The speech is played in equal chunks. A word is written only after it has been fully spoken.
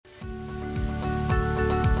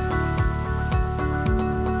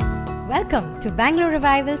Welcome to Bangalore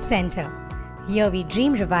Revival Center. Here we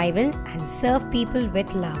dream revival and serve people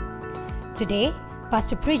with love. Today,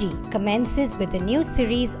 Pastor Priji commences with a new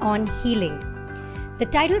series on healing. The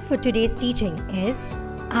title for today's teaching is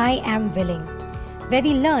I Am Willing, where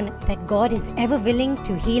we learn that God is ever willing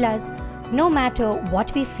to heal us no matter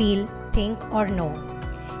what we feel, think or know.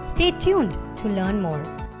 Stay tuned to learn more.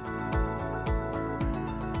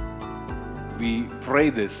 We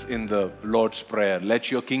pray this in the Lord's Prayer.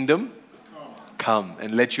 Let your kingdom come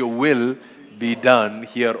and let your will be done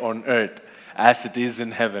here on earth as it is in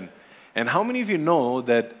heaven. And how many of you know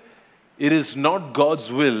that it is not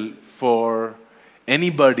God's will for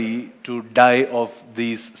anybody to die of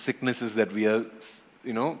these sicknesses that we are,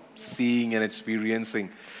 seeing and experiencing?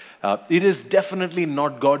 It is definitely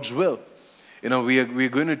not God's will. We're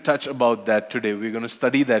going to touch about that today. We're going to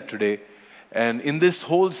study that today. And in this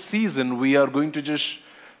whole season, we are going to just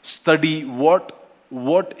study what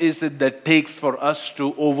is it that takes for us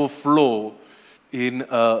to overflow in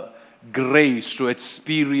grace to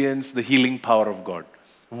experience the healing power of God.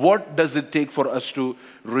 What does it take for us to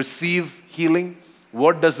receive healing?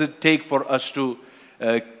 What does it take for us to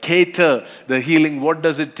cater the healing? What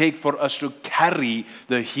does it take for us to carry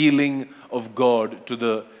the healing of God to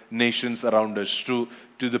the nations around us, to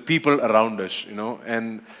the people around us,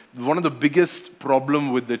 And one of the biggest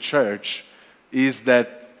problem with the church is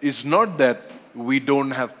that it's not that we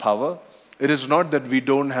don't have power. It is not that we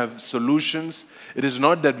don't have solutions. It is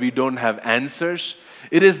not that we don't have answers.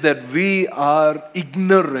 It is that we are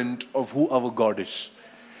ignorant of who our God is.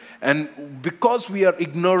 And because we are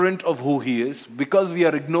ignorant of who He is, because we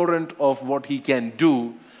are ignorant of what He can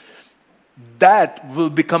do, that will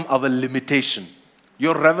become our limitation.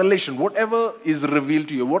 Your revelation, whatever is revealed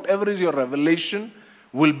to you, whatever is your revelation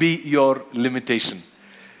will be your limitation.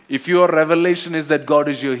 If your revelation is that God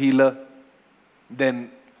is your healer,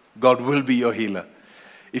 then God will be your healer.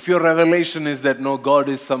 If your revelation is that no, God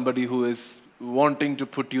is somebody who is wanting to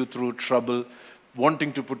put you through trouble,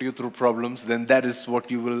 wanting to put you through problems, then that is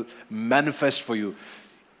what you will manifest for you.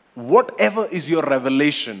 Whatever is your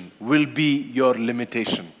revelation will be your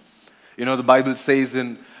limitation. The Bible says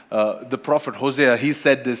in the prophet Hosea, he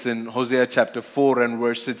said this in Hosea chapter 4 and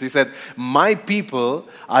verse 6. He said, my people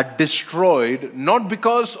are destroyed not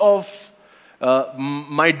because of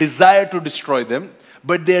my desire to destroy them,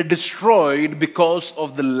 but they are destroyed because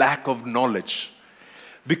of the lack of knowledge.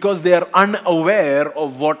 Because they are unaware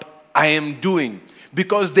of what I am doing.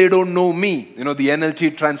 Because they don't know me. The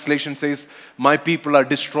NLT translation says, my people are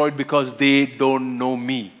destroyed because they don't know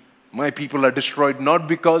me. My people are destroyed not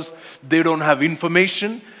because they don't have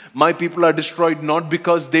information. My people are destroyed not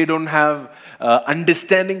because they don't have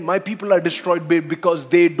understanding. My people are destroyed because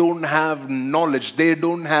they don't have knowledge. They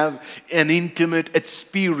don't have an intimate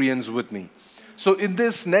experience with me. So in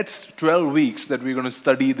this next 12 weeks that we're going to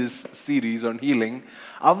study this series on healing,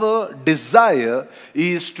 our desire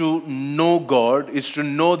is to know God, is to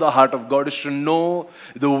know the heart of God, is to know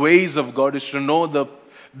the ways of God, is to know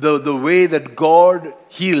the way that God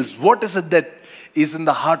heals. What is it that is in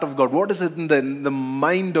the heart of God? What is it in the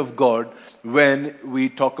mind of God when we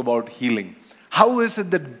talk about healing? How is it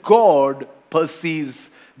that God perceives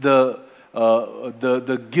the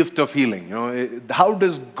gift of healing? How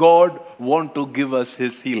does God want to give us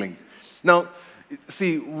His healing? Now,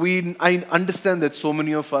 see, I understand that so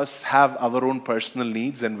many of us have our own personal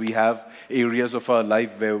needs and we have areas of our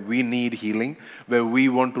life where we need healing, where we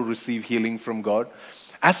want to receive healing from God.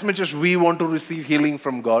 As much as we want to receive healing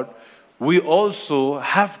from God, we also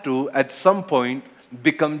have to, at some point,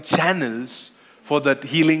 become channels for that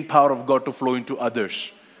healing power of God to flow into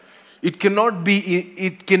others. It cannot be,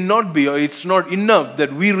 or it's not enough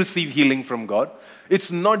that we receive healing from God.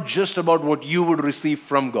 It's not just about what you would receive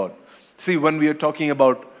from God. See, when we are talking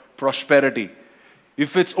about prosperity,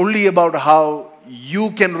 if it's only about how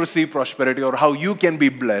you can receive prosperity or how you can be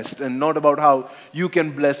blessed and not about how you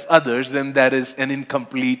can bless others, then that is an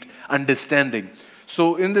incomplete understanding.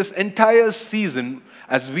 So in this entire season,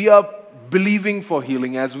 as we are believing for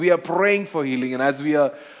healing, as we are praying for healing, and as we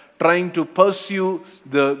are trying to pursue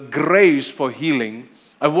the grace for healing,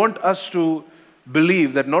 I want us to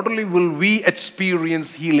believe that not only will we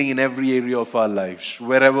experience healing in every area of our lives,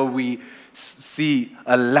 wherever we see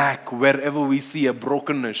a lack, wherever we see a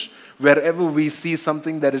brokenness, wherever we see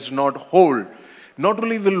something that is not whole, not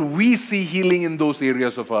only will we see healing in those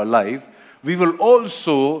areas of our life, we will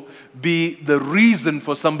also be the reason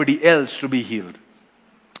for somebody else to be healed.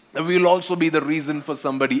 And we will also be the reason for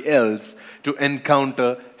somebody else to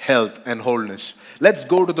encounter health and wholeness. Let's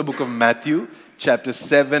go to the book of Matthew, chapter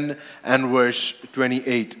 7 and verse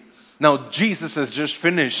 28. Now, Jesus has just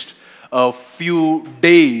finished a few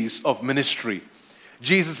days of ministry.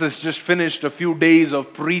 Jesus has just finished a few days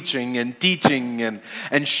of preaching and teaching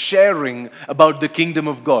and sharing about the kingdom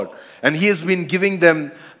of God. And he has been giving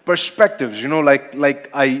them perspectives, like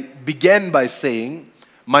I began by saying,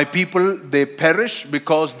 my people, they perish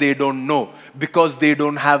because they don't know, because they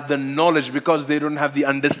don't have the knowledge, because they don't have the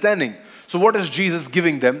understanding. So what is Jesus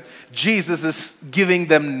giving them? Jesus is giving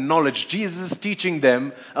them knowledge. Jesus is teaching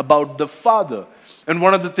them about the Father. And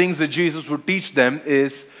one of the things that Jesus would teach them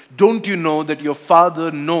is, don't you know that your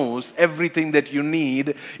Father knows everything that you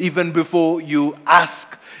need even before you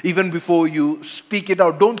ask, even before you speak it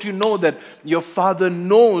out? Don't you know that your Father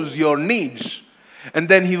knows your needs? And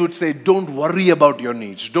then he would say, don't worry about your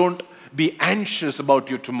needs. Don't be anxious about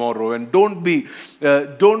your tomorrow. And don't be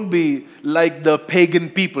like the pagan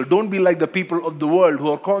people. Don't be like the people of the world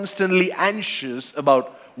who are constantly anxious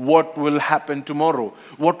about what will happen tomorrow,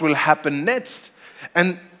 what will happen next.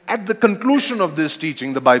 And at the conclusion of this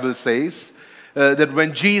teaching, the Bible says that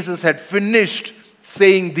when Jesus had finished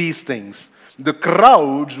saying these things, the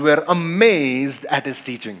crowds were amazed at his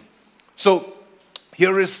teaching. So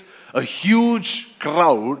here is a huge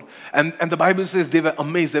crowd, and the Bible says they were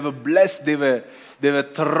amazed, they were blessed, they were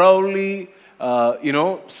thoroughly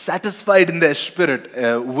satisfied in their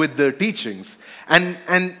spirit with the teachings.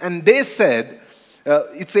 And they said,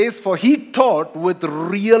 it says, for he taught with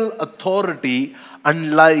real authority,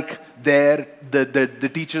 unlike their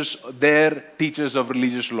teachers of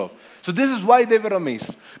religious law. So this is why they were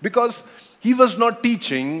amazed, because he was not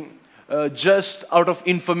teaching just out of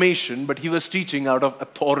information, but he was teaching out of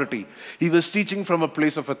authority. He was teaching from a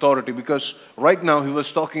place of authority, because right now he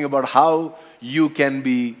was talking about how you can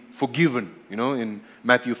be forgiven, in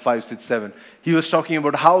Matthew 5, 6, 7. He was talking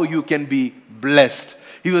about how you can be blessed.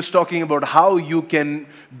 He was talking about how you can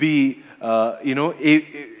be,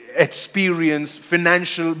 experience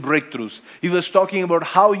financial breakthroughs. He was talking about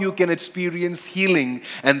how you can experience healing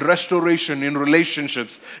and restoration in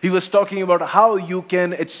relationships. He was talking about how you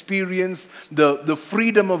can experience the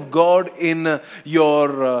freedom of God in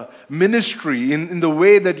your ministry, in the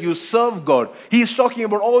way that you serve God. He's talking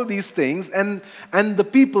about all these things, and the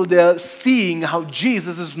people, they are seeing how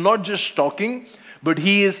Jesus is not just talking, but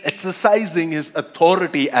he is exercising his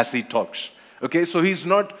authority as he talks. Okay, so he's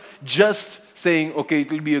not just saying, okay,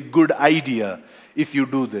 it will be a good idea if you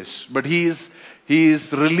do this, but he is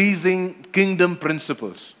releasing kingdom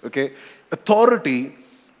principles. Okay, authority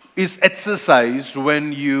is exercised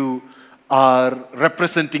when you are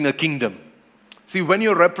representing a kingdom. See, when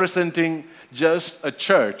you're representing just a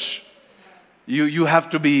church, you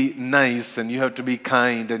have to be nice and you have to be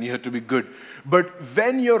kind and you have to be good. But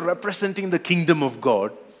when you're representing the kingdom of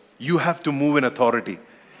God, you have to move in authority.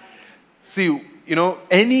 See,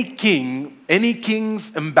 any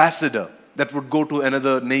king's ambassador that would go to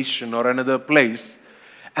another nation or another place,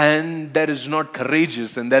 and that is not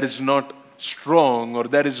courageous and that is not strong, or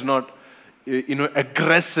that is not,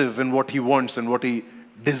 aggressive in what he wants and what he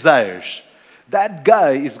desires, that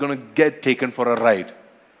guy is going to get taken for a ride.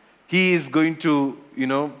 He is going to,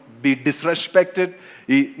 be disrespected.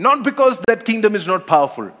 Not because that kingdom is not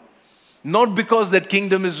powerful, not because that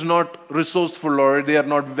kingdom is not resourceful or they are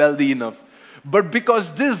not wealthy enough, but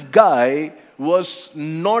because this guy was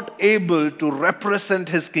not able to represent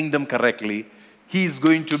his kingdom correctly, he is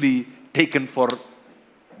going to be taken for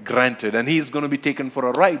granted and he is going to be taken for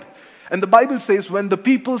a ride. And the Bible says when the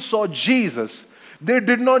people saw Jesus, they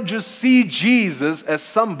did not just see Jesus as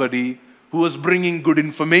somebody who was bringing good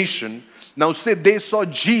information. Now say they saw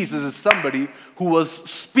Jesus as somebody who was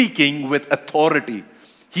speaking with authority.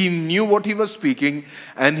 He knew what he was speaking,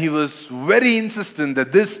 and he was very insistent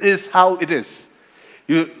that this is how it is.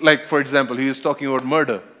 Like, for example, he was talking about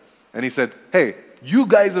murder, and he said, hey, you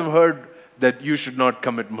guys have heard that you should not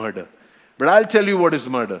commit murder. But I'll tell you what is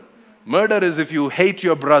murder. Murder is if you hate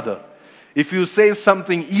your brother. If you say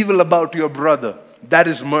something evil about your brother, that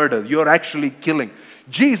is murder. You're actually killing.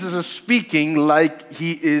 Jesus is speaking like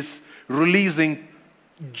he is releasing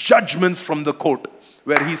judgments from the court,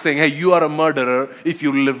 where he's saying, hey, you are a murderer if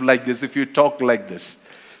you live like this, if you talk like this.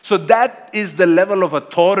 So that is the level of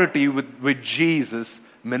authority with which Jesus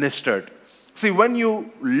ministered. See, when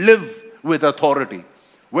you live with authority,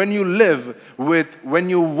 when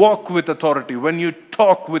you walk with authority, when you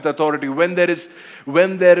talk with authority, when there is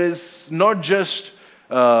not just,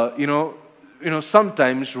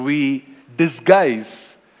 sometimes we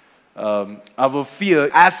disguise our fear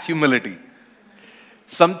as humility.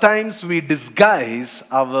 Sometimes we disguise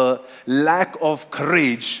our lack of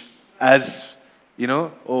courage as,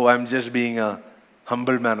 I'm just being a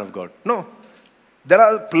humble man of God. No. There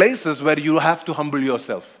are places where you have to humble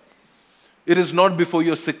yourself. it is not before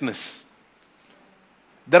your sickness.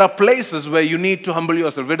 There are places where you need to humble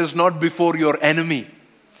yourself. It is not before your enemy.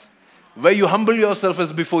 Where you humble yourself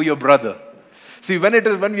is before your brother. See, when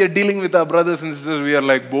we are dealing with our brothers and sisters, we are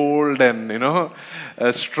like bold and,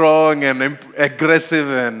 strong and aggressive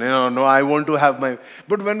and, no, I want to have my...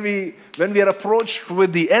 But when we are approached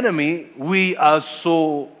with the enemy, we are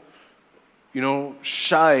so,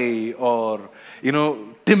 shy or,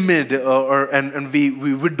 timid and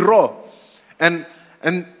we withdraw. And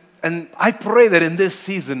I pray that in this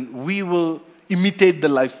season, we will imitate the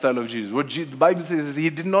lifestyle of Jesus. What the Bible says is he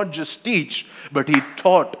did not just teach, but he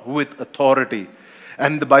taught with authority.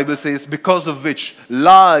 And the Bible says, because of which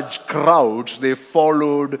large crowds, they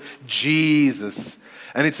followed Jesus.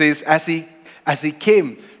 And it says, as he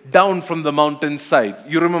came down from the mountainside,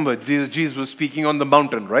 you remember, Jesus was speaking on the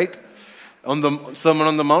mountain, right? On the Sermon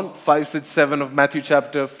on the Mount, 5, 6, 7 of Matthew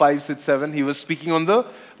chapter 5, 6, 7, he was speaking on the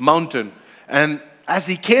mountain. And as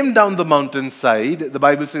he came down the mountainside, the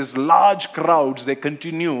Bible says, large crowds, they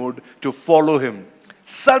continued to follow him.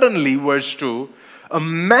 Suddenly, verse 2, a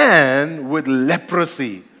man with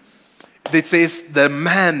leprosy, it says, the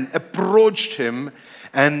man approached him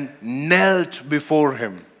and knelt before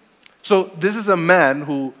him. So this is a man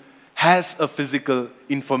who has a physical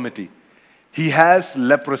infirmity. He has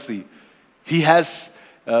leprosy. He has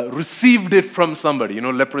received it from somebody.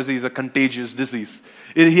 Leprosy is a contagious disease.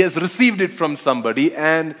 He has received it from somebody,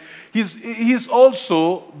 and he's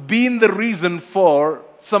also been the reason for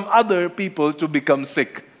some other people to become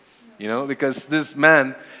sick. Because this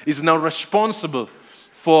man is now responsible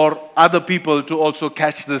for other people to also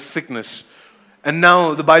catch this sickness. And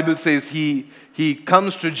now the Bible says he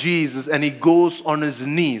comes to Jesus and he goes on his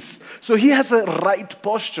knees. So he has a right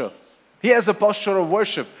posture. He has a posture of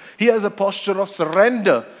worship. He has a posture of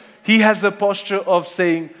surrender. He has a posture of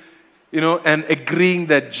saying, and agreeing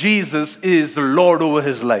that Jesus is the Lord over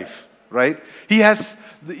his life, right?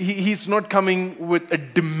 He's not coming with a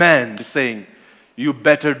demand saying, you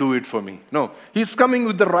better do it for me. No, he's coming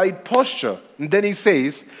with the right posture. And then he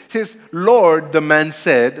says, Lord, the man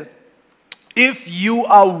said, if you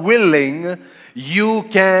are willing, you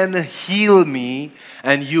can heal me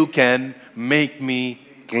and you can make me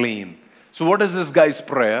clean. So what is this guy's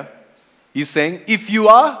prayer? He's saying, if you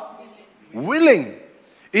are willing,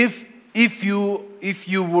 if you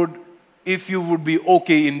would be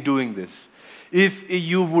okay in doing this, if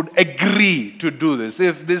you would agree to do this,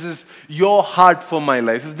 if this is your heart for my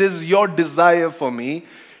life, if this is your desire for me,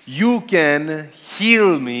 you can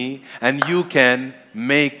heal me and you can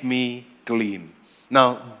make me clean.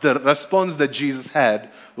 Now, the response that Jesus had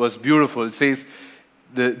was beautiful. It says,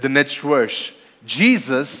 the next verse,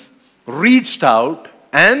 Jesus reached out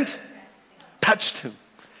and touched him.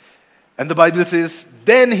 And the Bible says,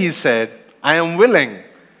 then he said, I am willing.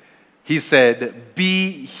 He said,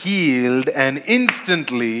 be healed, and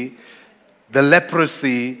instantly the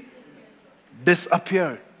leprosy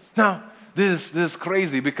disappeared. Now, this is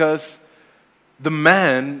crazy because the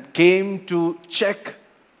man came to check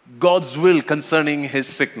God's will concerning his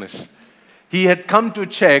sickness. He had come to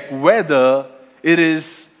check whether it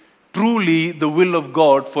is truly the will of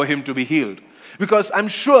God for him to be healed. Because I'm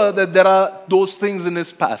sure that there are those things in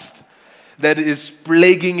his past that is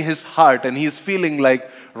plaguing his heart, and he's feeling like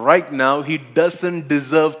right now he doesn't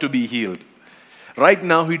deserve to be healed. Right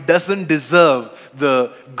now he doesn't deserve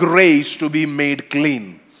the grace to be made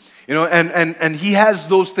clean. And he has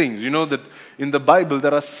those things. That in the Bible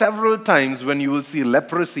there are several times when you will see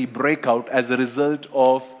leprosy break out as a result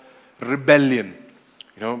of rebellion.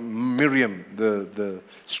 Miriam, the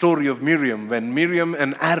story of Miriam, when Miriam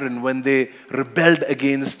and Aaron, when they rebelled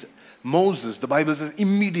against Moses, the Bible says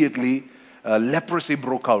immediately leprosy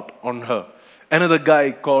broke out on her. Another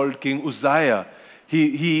guy called King Uzziah,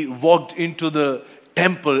 he walked into the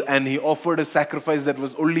temple and he offered a sacrifice that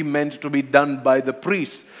was only meant to be done by the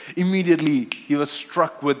priests. Immediately he was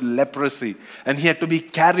struck with leprosy and he had to be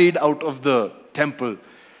carried out of the temple.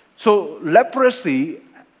 So leprosy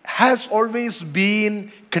has always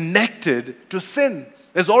been connected to sin,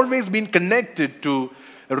 has always been connected to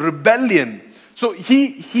rebellion. So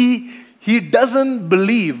he doesn't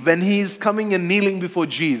believe when he is coming and kneeling before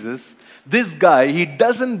Jesus, this guy, he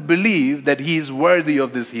doesn't believe that he is worthy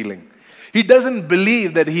of this healing. He doesn't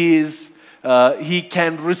believe that he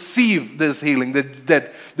can receive this healing,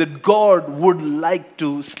 that God would like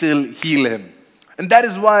to still heal him. And that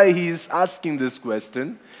is why he is asking this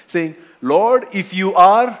question, saying, Lord, if you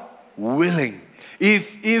are willing,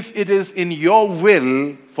 if it is in your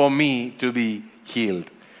will for me to be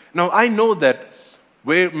healed. Now, I know that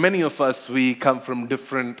where many of us, we come from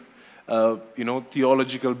different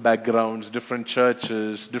theological backgrounds, different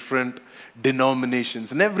churches, different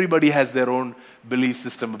denominations, and everybody has their own belief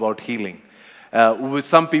system about healing.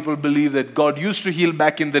 Some people believe that God used to heal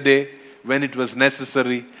back in the day when it was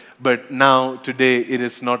necessary, but now, today, it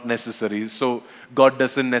is not necessary. So God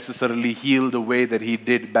doesn't necessarily heal the way that He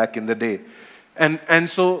did back in the day. And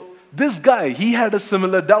so this guy, he had a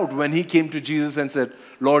similar doubt when he came to Jesus and said,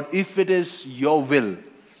 Lord, if it is your will,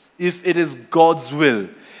 if it is God's will,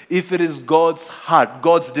 if it is God's heart,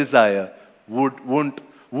 God's desire,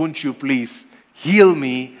 won't you please heal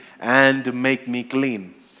me and make me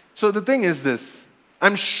clean? So the thing is this,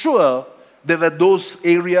 I'm sure there were those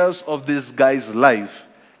areas of this guy's life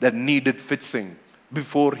that needed fixing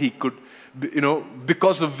before he could,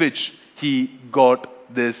 because of which he got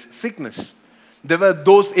this sickness. There were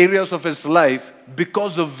those areas of his life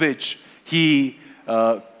because of which he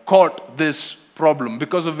caught this problem,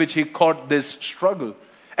 because of which he caught this struggle.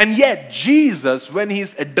 And yet, Jesus, when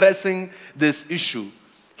he's addressing this issue,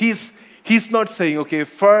 he's not saying, okay,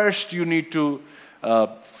 first you need to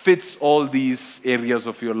fix all these areas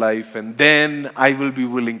of your life and then I will be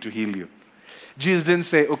willing to heal you. Jesus didn't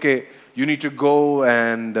say, okay, you need to go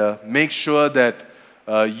and make sure that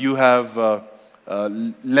you have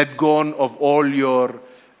let go of all your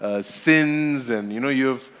sins and,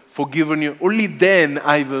 you've forgiven you. Only then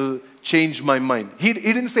I will change my mind. He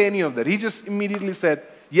didn't say any of that. He just immediately said,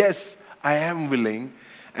 yes, I am willing.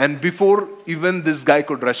 And before even this guy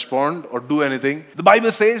could respond or do anything, the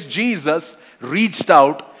Bible says Jesus reached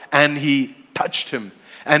out and he touched him.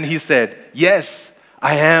 And he said, yes,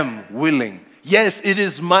 I am willing. Yes, it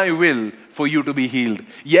is my will for you to be healed.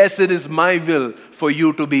 Yes, it is my will for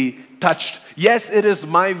you to be touched. Yes, it is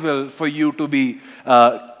my will for you to be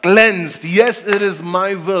cleansed. Yes, it is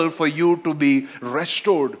my will for you to be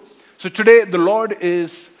restored. So today the Lord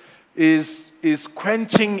is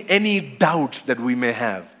quenching any doubts that we may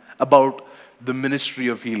have about the ministry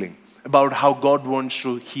of healing, about how God wants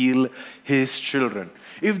to heal His children.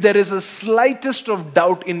 If there is a slightest of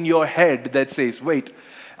doubt in your head that says, wait,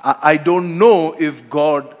 I don't know if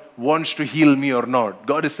God wants to heal me or not.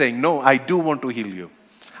 God is saying, no, I do want to heal you.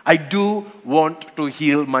 I do want to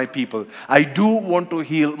heal my people. I do want to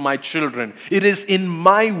heal my children. It is in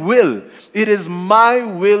my will. It is my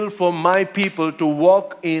will for my people to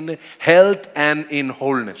walk in health and in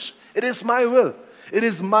wholeness. It is my will. It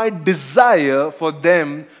is my desire for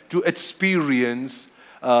them to experience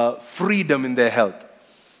freedom in their health.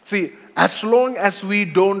 See, as long as we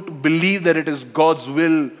don't believe that it is God's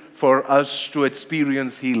will for us to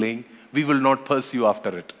experience healing, we will not pursue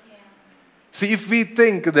after it. See, if we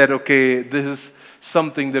think that, okay, this is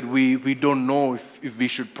something that we don't know if we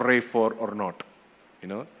should pray for or not,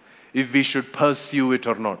 if we should pursue it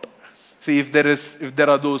or not. See, if there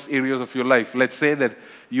are those areas of your life, let's say that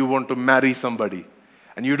you want to marry somebody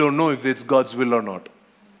and you don't know if it's God's will or not.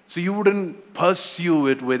 So you wouldn't pursue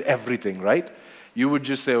it with everything, right? You would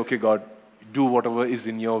just say, okay, God, do whatever is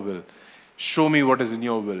in your will. Show me what is in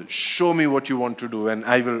your will. Show me what you want to do and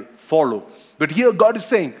I will follow. But here God is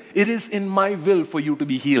saying, it is in my will for you to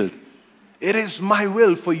be healed. It is my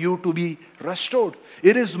will for you to be restored.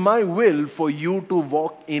 It is my will for you to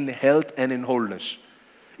walk in health and in wholeness.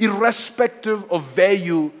 Irrespective of where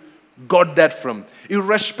you got that from,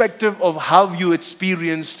 irrespective of how you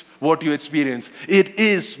experienced what you experienced, it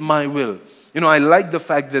is my will. I like the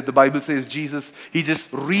fact that the Bible says Jesus, He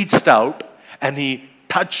just reached out and He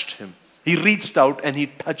touched him. He reached out and He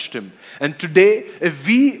touched him. And today, if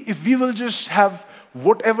we will just have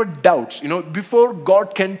whatever doubts, before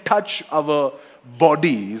God can touch our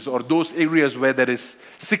bodies or those areas where there is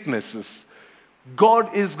sicknesses,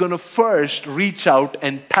 God is going to first reach out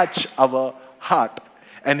and touch our heart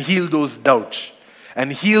and heal those doubts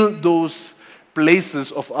and heal those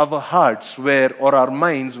places of our hearts or our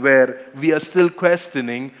minds where we are still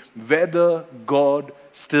questioning whether God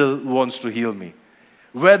still wants to heal me,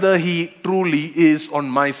 whether He truly is on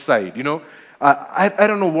my side. I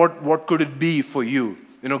don't know what could it be for you.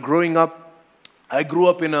 Growing up, I grew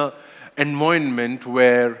up in an environment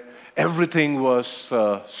where everything was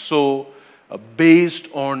so based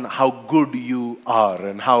on how good you are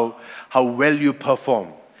and how well you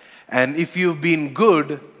perform. And if you've been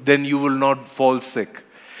good, then you will not fall sick.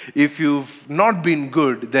 If you've not been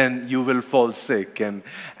good, then you will fall sick. And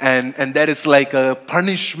that is like a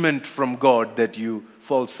punishment from God that you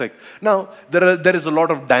fall sick. Now, there is a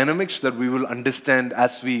lot of dynamics that we will understand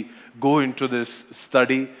as we go into this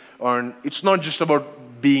study. It's not just about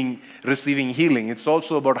receiving healing. It's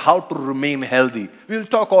also about how to remain healthy. We'll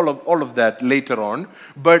talk all of that later on.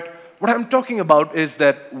 But what I'm talking about is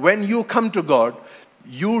that when you come to God,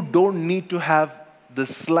 you don't need to have the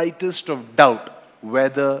slightest of doubt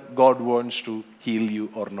whether God wants to heal you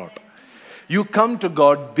or not. You come to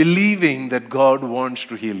God believing that God wants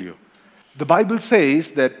to heal you. The Bible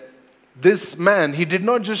says that this man, he did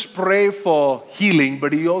not just pray for healing,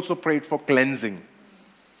 but he also prayed for cleansing.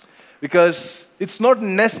 Because it's not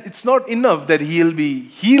enough that he'll be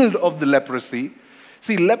healed of the leprosy.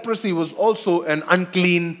 See, leprosy was also an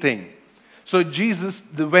unclean thing. So Jesus,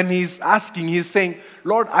 when he's asking, he's saying,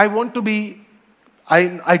 Lord, I want to be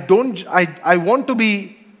clean, I want to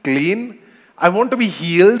be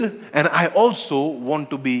healed, and I also want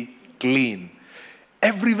to be clean.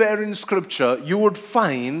 Everywhere in Scripture, you would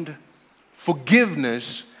find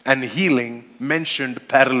forgiveness and healing mentioned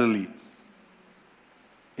parallelly.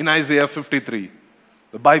 In Isaiah 53,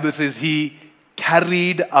 the Bible says He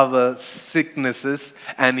carried our sicknesses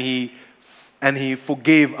and He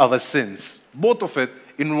forgave our sins. Both of it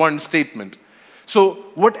in one statement. So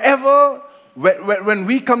when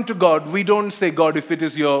we come to God, we don't say, God, if it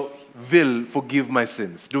is your will, forgive my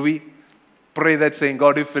sins. Do we pray that saying,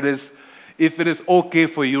 God, if it is okay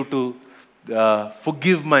for you to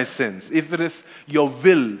forgive my sins, if it is your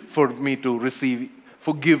will for me to receive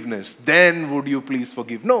forgiveness, then would you please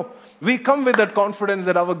forgive? No, we come with that confidence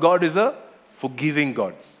that our God is a forgiving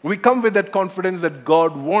God. We come with that confidence that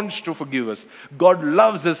God wants to forgive us. God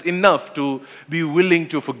loves us enough to be willing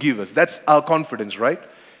to forgive us. That's our confidence, right?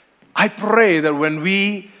 I pray that when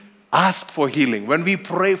we ask for healing, when we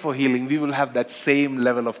pray for healing, we will have that same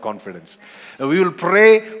level of confidence. And we will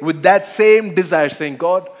pray with that same desire, saying,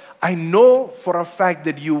 God, I know for a fact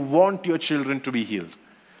that you want your children to be healed.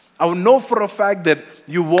 I know for a fact that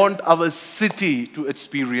you want our city to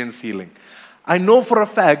experience healing. I know for a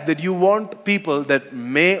fact that you want people that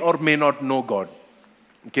may or may not know God.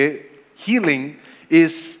 Okay? Healing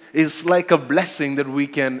is like a blessing that we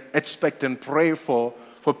can expect and pray for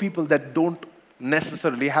people that don't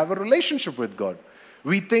necessarily have a relationship with God.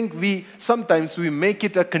 We think sometimes we make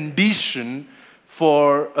it a condition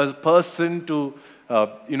for a person to,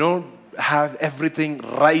 have everything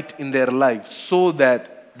right in their life so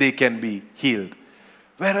that they can be healed.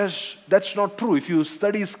 Whereas that's not true. If you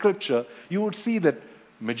study Scripture, you would see that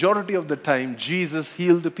majority of the time Jesus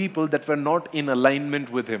healed the people that were not in alignment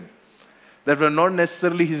with Him, that were not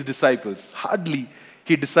necessarily His disciples. Hardly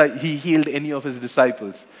He healed any of His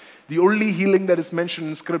disciples. The only healing that is mentioned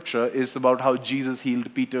in Scripture is about how Jesus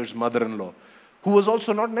healed Peter's mother-in-law, who was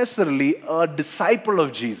also not necessarily a disciple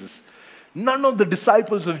of Jesus. None of the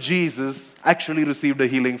disciples of Jesus actually received a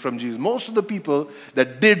healing from Jesus. Most of the people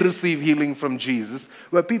that did receive healing from Jesus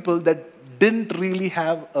were people that didn't really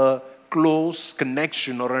have a close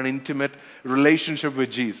connection or an intimate relationship with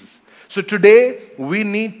Jesus. So today, we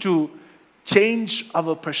need to change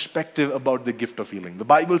our perspective about the gift of healing. The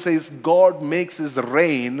Bible says God makes His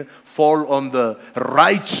rain fall on the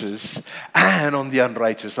righteous and on the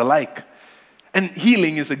unrighteous alike. And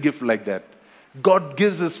healing is a gift like that. God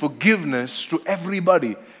gives us forgiveness to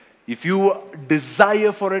everybody. If you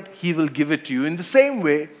desire for it, He will give it to you. In the same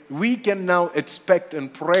way, we can now expect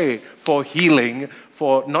and pray for healing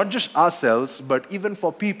for not just ourselves, but even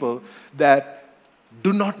for people that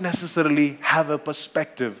do not necessarily have a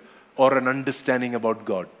perspective or an understanding about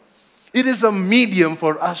God. It is a medium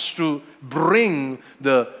for us to bring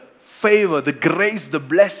the favor, the grace, the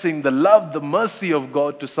blessing, the love, the mercy of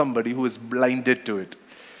God to somebody who is blinded to it.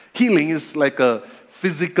 Healing is like a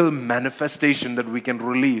physical manifestation that we can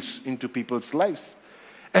release into people's lives.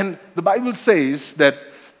 And the Bible says that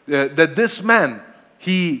this man,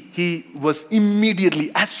 he was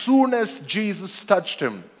immediately, as soon as Jesus touched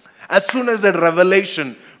him, as soon as that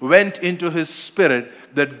revelation went into his spirit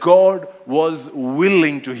that God was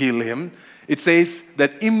willing to heal him, it says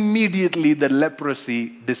that immediately the leprosy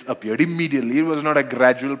disappeared. Immediately. It was not a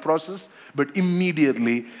gradual process, but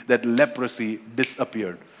immediately that leprosy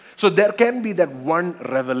disappeared. So there can be that one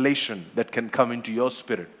revelation that can come into your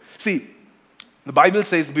spirit. See, the Bible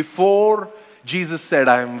says before Jesus said,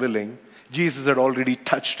 I am willing, Jesus had already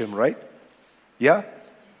touched him, right? Yeah?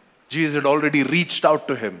 Jesus had already reached out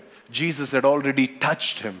to him. Jesus had already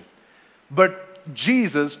touched him. But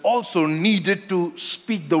Jesus also needed to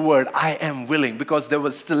speak the word, I am willing, because there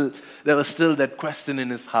was still that question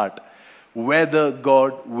in his heart. Whether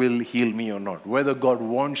God will heal me or not, whether God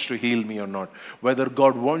wants to heal me or not, whether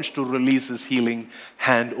God wants to release His healing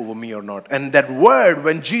hand over me or not. And that word,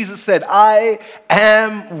 when Jesus said, I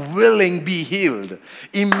am willing, be healed,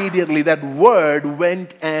 immediately that word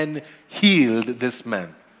went and healed this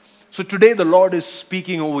man. So today the Lord is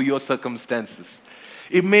speaking over your circumstances.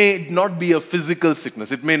 It may not be a physical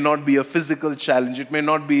sickness. It may not be a physical challenge. It may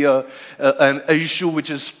not be an issue which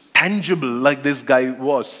is tangible like this guy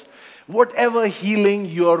was. whatever healing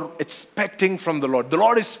you're expecting from the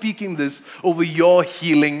Lord is speaking this over your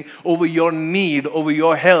healing, over your need, over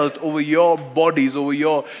your health, over your bodies, over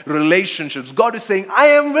your relationships. God is saying, I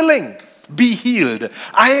am willing. Be healed.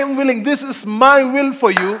 I am willing. This is my will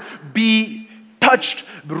for you. Be touched.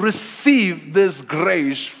 Receive this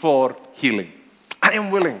grace for healing. I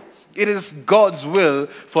am willing. It is God's will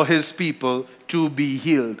for his people to be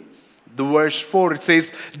healed. The verse 4, it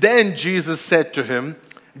says, then Jesus said to him,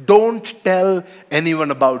 don't tell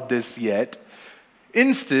anyone about this yet.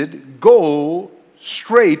 Instead, go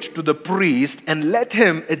straight to the priest and let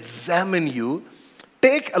him examine you.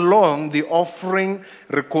 Take along the offering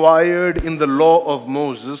required in the law of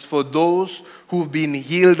Moses for those who've been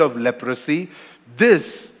healed of leprosy.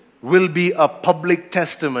 This will be a public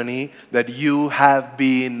testimony that you have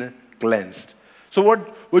been cleansed. So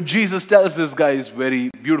what Jesus tells this guy is very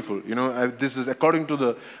beautiful. This is according to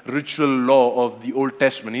the ritual law of the Old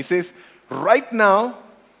Testament. He says, right now,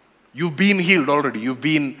 you've been healed already.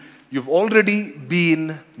 You've already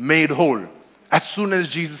been made whole. As soon as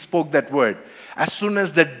Jesus spoke that word, as soon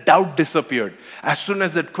as that doubt disappeared, as soon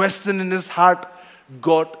as that question in his heart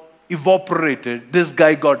got evaporated, this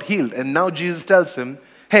guy got healed. And now Jesus tells him,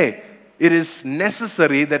 hey, it is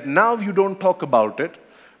necessary that now you don't talk about it,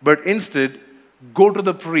 but instead go to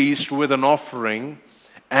the priest with an offering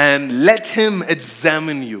and let him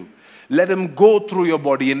examine you. Let him go through your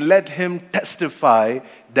body and let him testify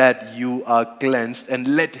that you are cleansed,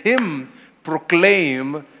 and let him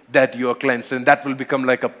proclaim that you are cleansed. And that will become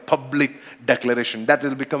like a public declaration. That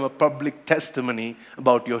will become a public testimony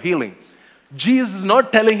about your healing. Jesus is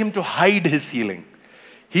not telling him to hide his healing.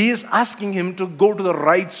 He is asking him to go to the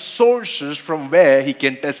right sources from where he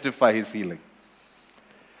can testify his healing.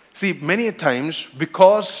 See, many times,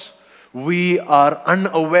 because we are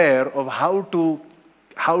unaware of how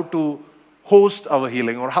to host our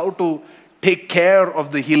healing or how to take care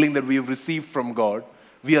of the healing that we have received from God,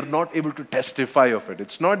 we are not able to testify of it.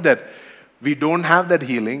 It's not that we don't have that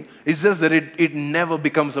healing. It's just that it never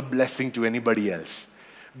becomes a blessing to anybody else.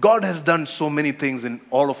 God has done so many things in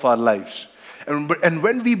all of our lives. And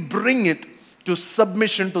when we bring it to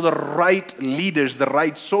submission to the right leaders, the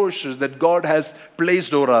right sources that God has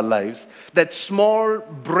placed over our lives, that small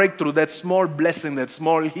breakthrough, that small blessing, that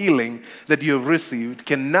small healing that you have received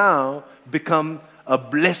can now become a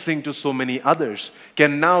blessing to so many others,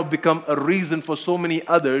 can now become a reason for so many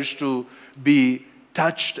others to be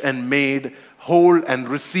touched and made whole and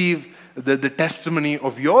receive the testimony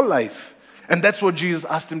of your life. And that's what Jesus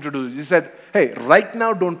asked him to do. He said, hey, right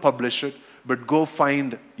now don't publish it, but go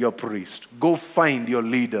find your priest. Go find your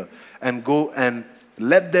leader and go and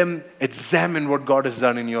let them examine what God has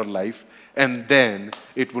done in your life, and then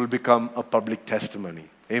it will become a public testimony.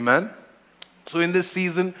 Amen? So in this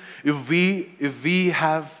season, if we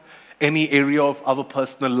have any area of our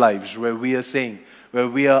personal lives where we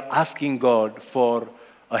are asking God for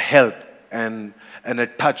a help and a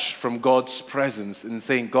touch from God's presence and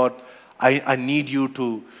saying, God, I need you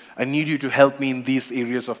to help me in these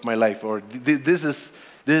areas of my life, or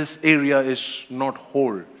this area is not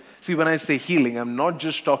whole. See, when I say healing, I'm not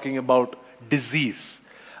just talking about disease.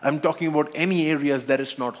 I'm talking about any areas that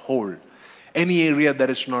is not whole, any area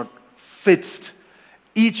that is not fixed.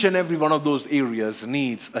 Each and every one of those areas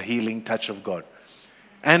needs a healing touch of God.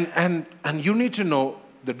 And you need to know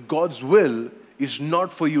that God's will is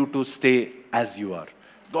not for you to stay as you are.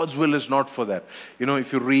 God's will is not for that.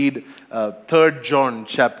 If you read 3 John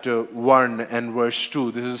chapter 1 and verse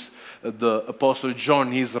 2, this is the Apostle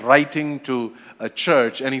John. He's writing to a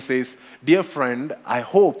church and he says, dear friend, I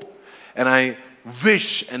hope and I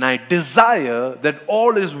wish and I desire that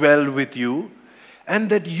all is well with you and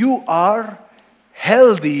that you are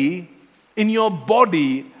healthy in your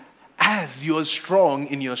body as you are strong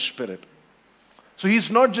in your spirit. So he's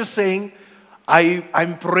not just saying,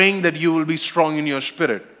 I'm praying that you will be strong in your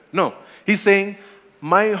spirit. No, he's saying,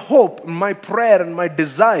 my hope, my prayer, and my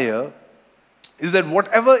desire is that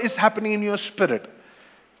whatever is happening in your spirit,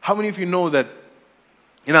 how many of you know that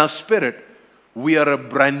in our spirit, we are a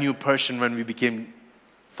brand new person when we became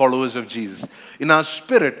followers of Jesus? In our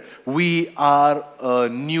spirit, we are a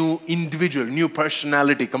new individual, new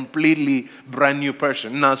personality, completely brand new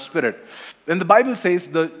person in our spirit. And the Bible says,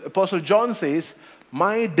 the Apostle John says,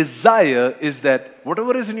 my desire is that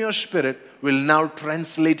whatever is in your spirit will now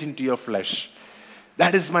translate into your flesh.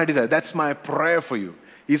 That is my desire. That's my prayer for you.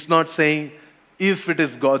 He's not saying, if it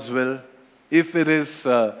is God's will, if it is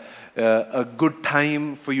a good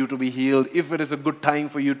time for you to be healed, if it is a good time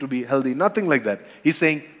for you to be healthy, nothing like that. He's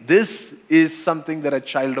saying, this is something that a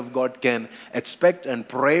child of God can expect and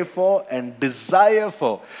pray for and desire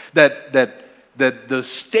for, that that the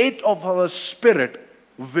state of our spirit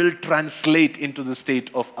will translate into the state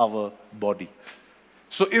of our body.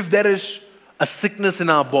 So if there is a sickness in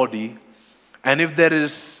our body, and if there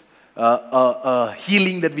is a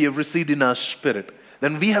healing that we have received in our spirit,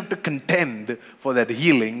 then we have to contend for that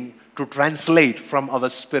healing to translate from our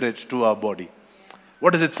spirit to our body.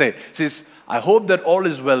 What does it say? It says, I hope that all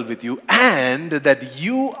is well with you and that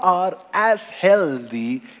you are as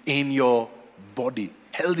healthy in your body.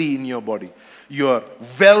 Healthy in your body. You're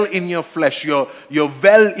well in your flesh. You're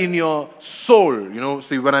well in your soul.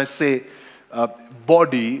 See, when I say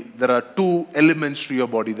body, there are two elements to your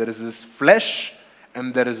body. There is this flesh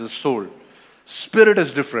and there is a soul. Spirit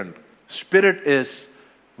is different. Spirit is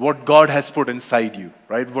what God has put inside you,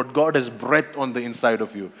 right? What God has breathed on the inside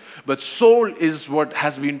of you. But soul is what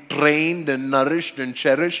has been trained and nourished and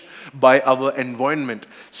cherished by our environment.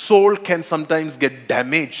 Soul can sometimes get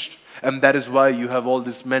damaged, and that is why you have all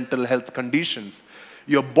these mental health conditions.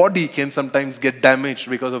 Your body can sometimes get damaged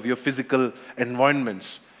because of your physical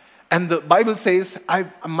environments. And the Bible says,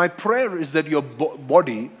 my prayer is that your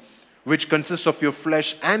body, which consists of your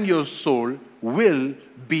flesh and your soul, will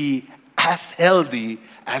be as healthy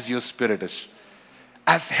as your spirit is.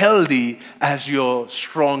 As healthy as you're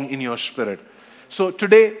strong in your spirit. So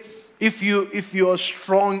today, if you are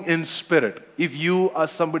strong in spirit, if you are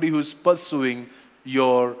somebody who is pursuing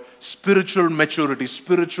your spiritual maturity,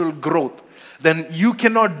 spiritual growth, then you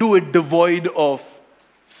cannot do it devoid of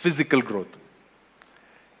physical growth.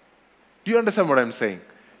 Do you understand what I'm saying?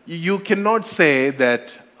 You cannot say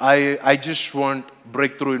that I just want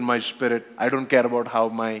breakthrough in my spirit. I don't care about how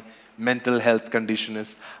my mental health condition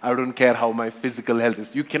is. I don't care how my physical health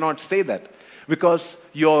is. You cannot say that because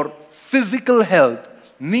your physical health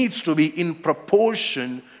needs to be in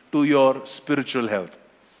proportion to your spiritual health.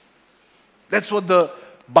 That's what the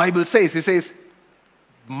Bible says. It says,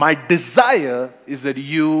 my desire is that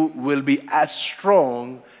you will be as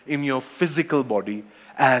strong in your physical body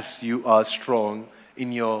as you are strong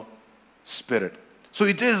in your spirit. So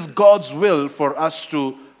it is God's will for us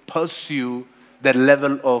to pursue that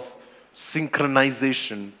level of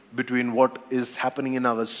synchronization between what is happening in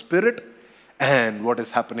our spirit and what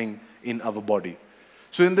is happening in our body.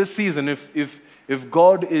 So in this season, if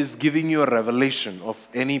God is giving you a revelation of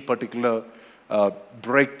any particular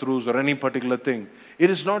breakthroughs or any particular thing, it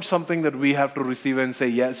is not something that we have to receive and say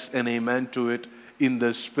yes and amen to it in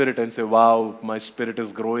the spirit and say, wow, my spirit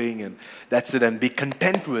is growing and that's it, and be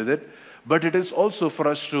content with it. But it is also for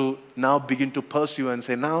us to now begin to pursue and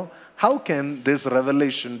say, now, how can this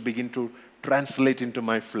revelation begin to translate into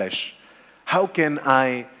my flesh? How can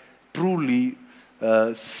I truly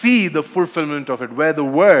see the fulfillment of it, where the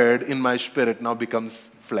word in my spirit now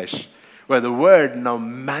becomes flesh, where the word now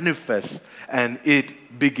manifests and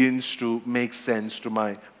it begins to make sense to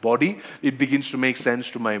my body, it begins to make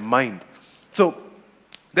sense to my mind. So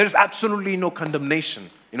there is absolutely no condemnation.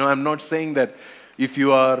 I'm not saying that if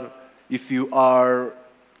you are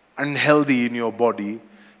unhealthy in your body,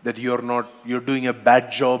 that you're doing a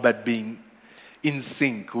bad job at being in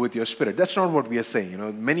sync with your spirit. That's not what we are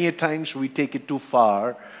saying. Many a times we take it too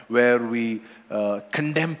far, where we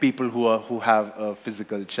condemn people who have a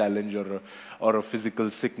physical challenge or a physical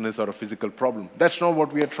sickness or a physical problem. That's not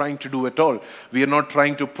what we are trying to do at all. We are not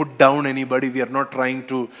trying to put down anybody. We are not trying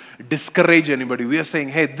to discourage anybody. We are saying,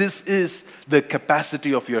 hey, this is the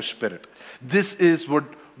capacity of your spirit. This is what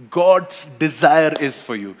God's desire is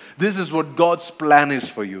for you. This is what God's plan is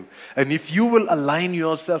for you. And if you will align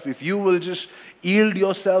yourself, if you will just yield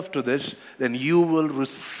yourself to this, then you will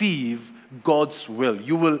receive God's will.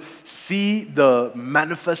 You will see the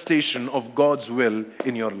manifestation of God's will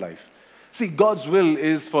in your life. See, God's will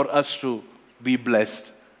is for us to be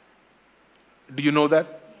blessed. Do you know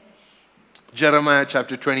that? Jeremiah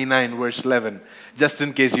chapter 29, verse 11. Just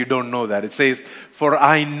in case you don't know that. It says, for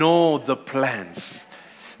I know the plans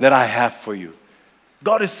that I have for you.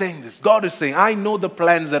 God is saying this. God is saying, I know the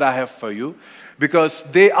plans that I have for you, because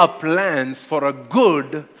they are plans for a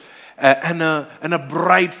good and a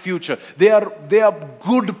bright future. They are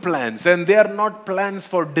good plans, and they are not plans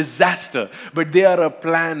for disaster, but they are a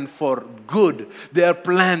plan for good. They are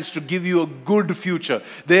plans to give you a good future.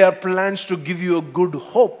 They are plans to give you a good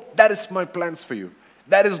hope. That is my plans for you.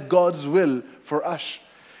 That is God's will for us.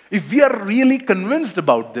 If we are really convinced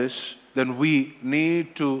about this, then we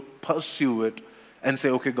need to pursue it and say,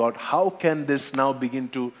 okay, God, how can this now begin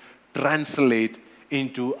to translate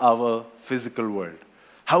into our physical world?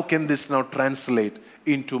 How can this now translate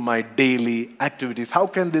into my daily activities? How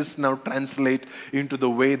can this now translate into the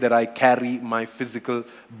way that I carry my physical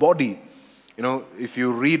body? If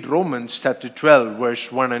you read Romans chapter 12,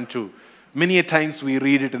 verse 1 and 2, Many a times we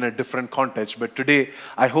read it in a different context, but today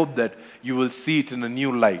I hope that you will see it in a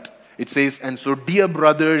new light. It says, and so dear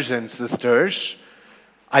brothers and sisters,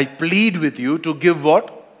 I plead with you to give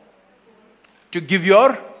what? To give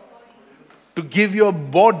your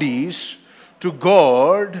bodies to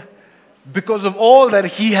God because of all that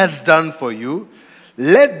He has done for you.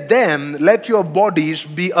 Let your bodies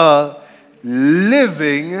be a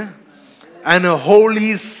living and a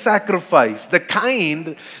holy sacrifice, the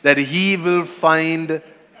kind that He will find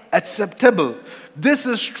acceptable. This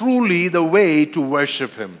is truly the way to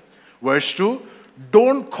worship Him. Verse 2,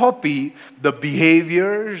 don't copy the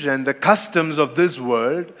behaviors and the customs of this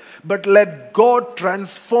world, but let God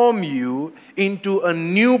transform you into a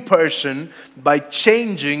new person by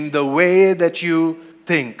changing the way that you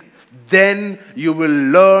think. Then you will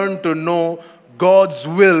learn to know God's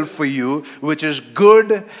will for you, which is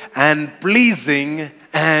good and pleasing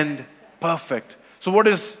and perfect. So what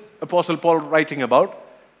is Apostle Paul writing about?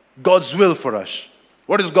 God's will for us.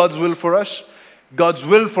 What is God's will for us? God's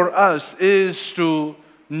will for us is to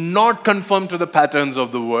not conform to the patterns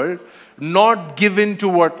of the world, not give in to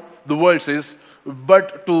what the world says,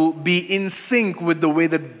 but to be in sync with the way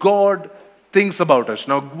that God thinks about us.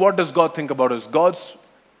 Now, what does God think about us? God's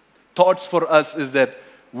thoughts for us is that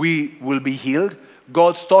we will be healed.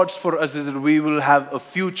 God's thoughts for us is that we will have a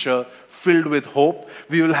future filled with hope.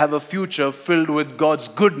 We will have a future filled with God's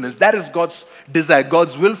goodness. That is God's desire,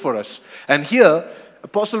 God's will for us. And here,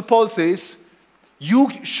 Apostle Paul says, you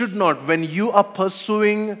should not, when you are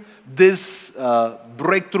pursuing this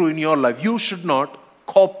breakthrough in your life, you should not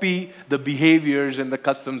copy the behaviors and the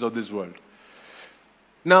customs of this world.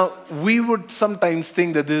 Now, we would sometimes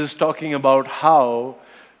think that this is talking about how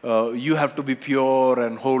you have to be pure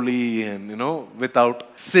and holy and,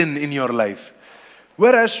 without sin in your life.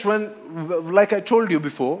 Whereas like I told you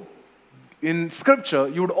before, in Scripture,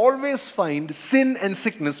 you would always find sin and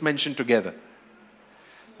sickness mentioned together.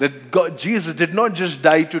 That Jesus did not just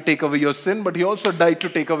die to take away your sin, but He also died to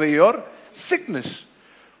take away your sickness.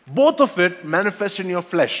 Both of it manifest in your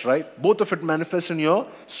flesh, right? Both of it manifest in your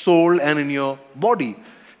soul and in your body.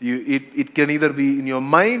 It can either be in your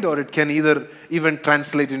mind or it can even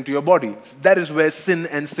translate into your body. That is where sin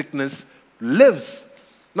and sickness lives.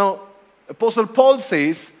 Now, Apostle Paul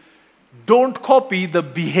says, don't copy the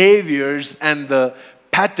behaviors and the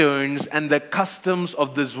patterns and the customs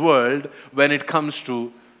of this world when it comes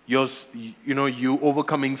to you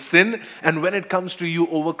overcoming sin and when it comes to you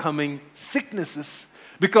overcoming sicknesses.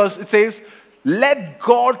 Because it says, let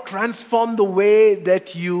God transform the way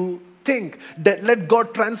that you think. That let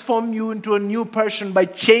God transform you into a new person by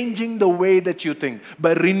changing the way that you think,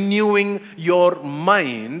 by renewing your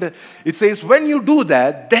mind. It says, when you do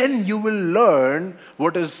that, then you will learn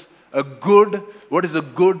what is a good,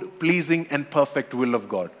 pleasing, and perfect will of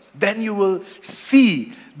God. Then you will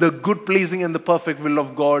see the good, pleasing, and the perfect will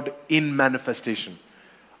of God in manifestation.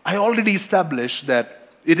 I already established that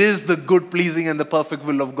it is the good, pleasing, and the perfect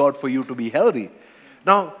will of God for you to be healthy.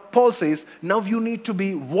 Now, Paul says, now you need to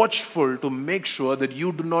be watchful to make sure that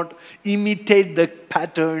you do not imitate the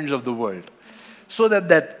patterns of the world. So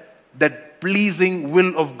that pleasing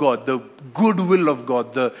will of God, the good will of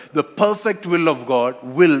God, the perfect will of God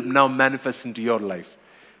will now manifest into your life.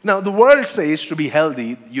 Now, the world says to be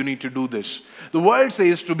healthy, you need to do this. The world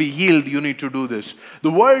says to be healed, you need to do this. The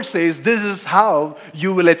world says this is how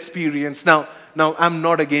you will experience. Now, I'm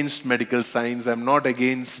not against medical science. I'm not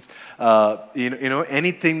against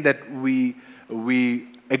anything that we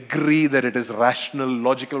agree that it is rational,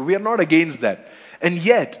 logical. We are not against that. And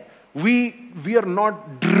yet, we are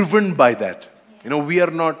not driven by that. We are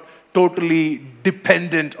not totally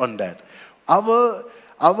dependent on that.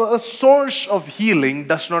 Our source of healing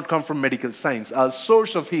does not come from medical science. Our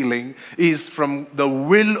source of healing is from the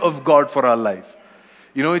will of God for our life.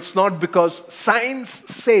 It's not because science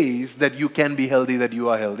says that you can be healthy, that you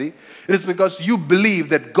are healthy. It is because you believe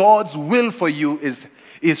that God's will for you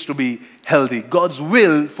is to be healthy. God's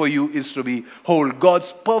will for you is to be whole.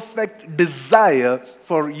 God's perfect desire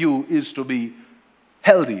for you is to be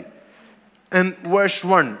healthy. And verse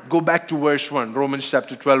 1, go back to verse 1, Romans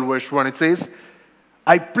chapter 12, verse 1, it says,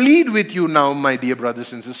 I plead with you now, my dear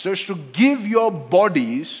brothers and sisters, to give your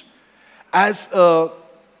bodies as a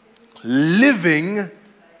living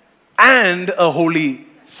and a holy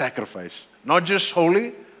sacrifice. Not just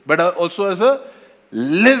holy, but also as a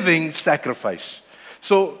living sacrifice.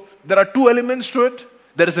 So there are two elements to it.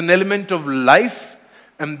 There is an element of life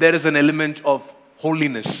and there is an element of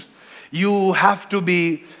holiness. You have to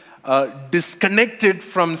be disconnected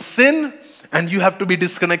from sin, and you have to be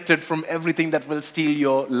disconnected from everything that will steal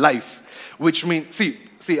your life. Which means, see,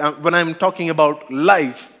 when I'm talking about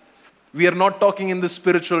life, We are not talking in the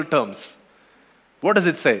spiritual terms. What does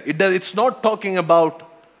it say? It's not talking about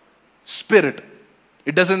spirit.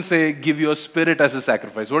 It doesn't say give your spirit as a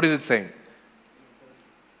sacrifice. What is it saying?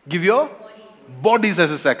 Give your bodies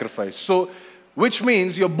as a sacrifice. So, which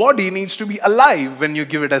means your body needs to be alive when you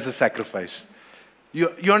give it as a sacrifice.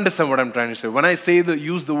 You understand what I'm trying to say? When I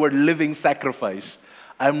use the word living sacrifice,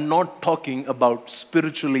 I'm not talking about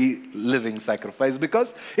spiritually living sacrifice,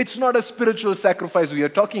 because it's not a spiritual sacrifice we are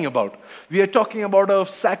talking about. We are talking about a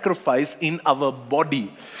sacrifice in our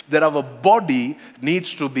body. That our body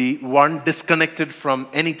needs to be, one, disconnected from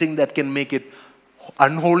anything that can make it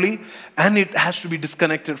unholy, and it has to be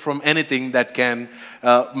disconnected from anything that can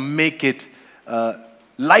make it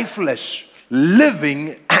lifeless,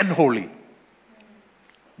 living and holy.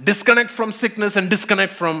 Disconnect from sickness and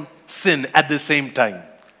disconnect from sin at the same time.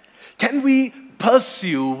 Can we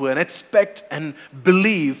pursue and expect and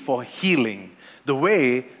believe for healing the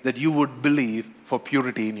way that you would believe for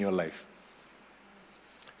purity in your life?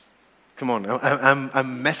 Come on,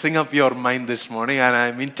 I'm messing up your mind this morning, and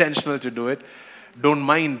I'm intentional to do it. Don't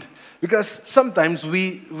mind. Because sometimes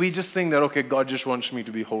we just think that, okay, God just wants me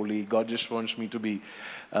to be holy. God just wants me to be,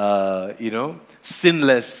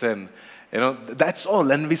 sinless, and, that's all.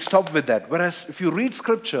 And we stop with that. Whereas if you read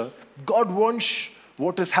scripture, God wants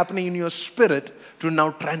what is happening in your spirit to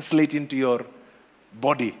now translate into your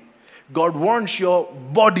body. God wants your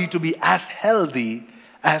body to be as healthy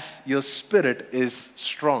as your spirit is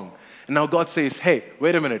strong. And now God says, hey,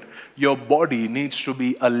 wait a minute. Your body needs to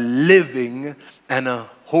be a living and a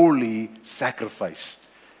holy sacrifice.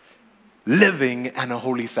 Living and a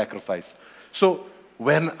holy sacrifice. So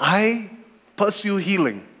when I pursue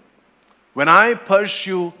healing, when I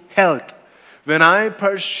pursue health, when I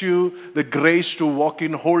pursue the grace to walk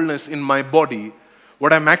in wholeness in my body,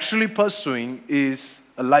 what I'm actually pursuing is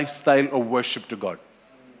a lifestyle of worship to God.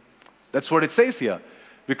 That's what it says here.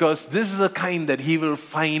 Because this is a kind that He will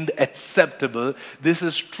find acceptable. This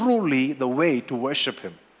is truly the way to worship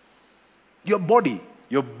Him. Your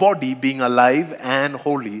body being alive and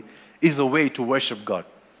holy is a way to worship God.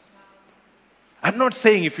 I'm not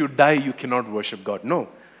saying if you die, you cannot worship God. No.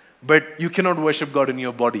 But you cannot worship God in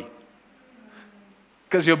your body.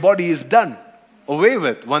 Because your body is done away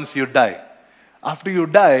with once you die. After you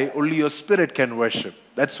die, only your spirit can worship.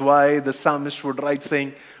 That's why the psalmist would write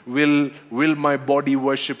saying, will my body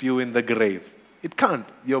worship you in the grave? It can't.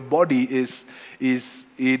 Your body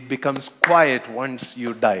it becomes quiet once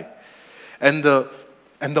you die. And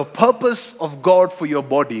the purpose of God for your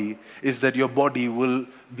body is that your body will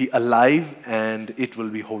be alive and it will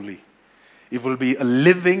be holy. It will be a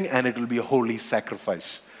living and it will be a holy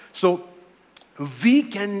sacrifice. So we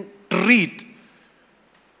can treat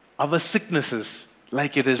our sicknesses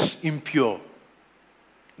like it is impure,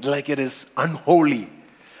 like it is unholy,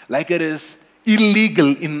 like it is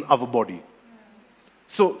illegal in our body.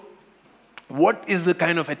 So what is the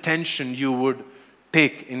kind of attention you would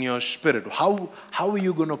take in your spirit? How are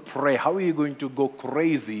you going to pray? How are you going to go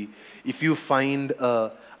crazy if you find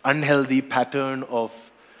an unhealthy pattern of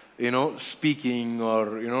speaking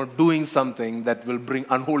or doing something that will bring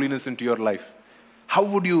unholiness into your life? How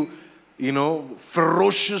would you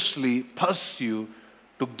ferociously pursue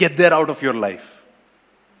to get that out of your life?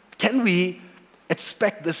 Can we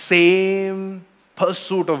expect the same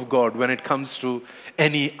pursuit of God when it comes to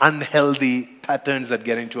any unhealthy patterns that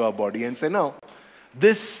get into our body and say, no,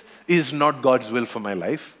 this is not God's will for my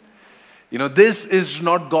life. This is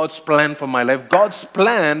not God's plan for my life. God's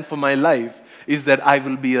plan for my life is that I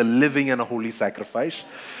will be a living and a holy sacrifice.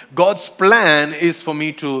 God's plan is for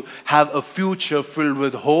me to have a future filled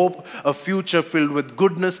with hope, a future filled with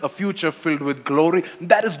goodness, a future filled with glory.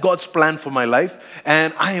 That is God's plan for my life.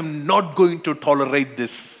 And I am not going to tolerate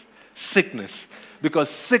this sickness, because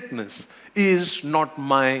sickness is not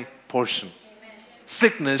my portion.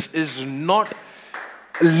 Sickness is not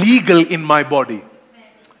legal in my body.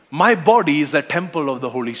 My body is a temple of the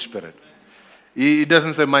Holy Spirit. It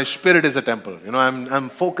doesn't say my spirit is a temple. I'm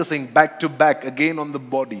focusing back to back again on the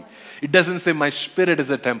body. It doesn't say my spirit is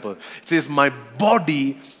a temple. It says my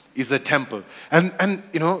body is a temple. And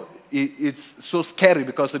it's so scary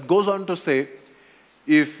because it goes on to say,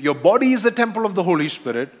 if your body is the temple of the Holy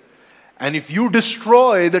Spirit, and if you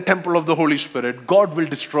destroy the temple of the Holy Spirit, God will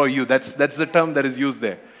destroy you. That's the term that is used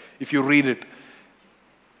there, if you read it.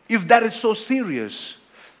 If that is so serious,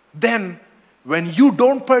 then when you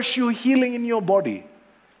don't pursue healing in your body,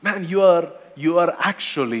 man, you are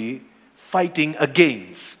actually fighting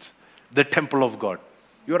against the temple of God.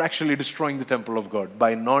 You're actually destroying the temple of God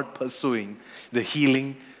by not pursuing the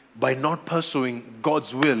healing, by not pursuing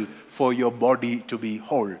God's will for your body to be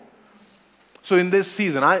whole. So in this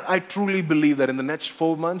season, I truly believe that in the next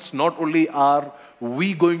 4 months, not only are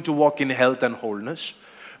we going to walk in health and wholeness,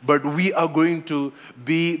 but we are going to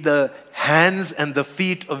be the hands and the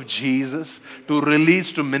feet of Jesus to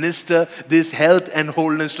release, to minister this health and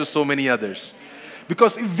wholeness to so many others.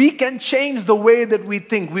 Because if we can change the way that we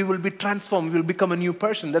think, we will be transformed, we will become a new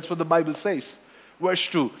person. That's what the Bible says. Verse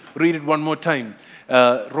 2, read it one more time.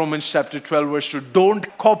 Romans chapter 12, verse 2.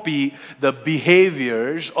 Don't copy the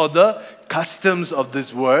behaviors or the customs of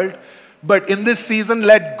this world, but in this season,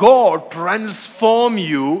 let God transform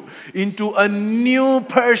you into a new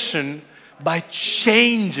person by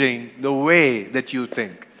changing the way that you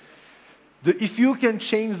think. If you can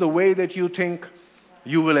change the way that you think,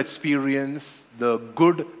 you will experience the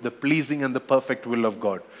good, the pleasing, and the perfect will of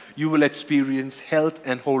God. You will experience health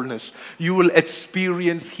and wholeness. You will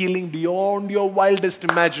experience healing beyond your wildest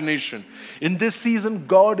imagination. In this season,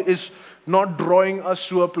 God is not drawing us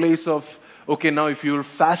to a place of, okay, now if you will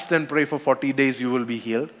fast and pray for 40 days, you will be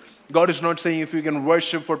healed. God is not saying if you can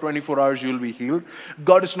worship for 24 hours, you will be healed.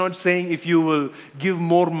 God is not saying if you will give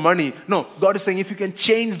more money. No, God is saying if you can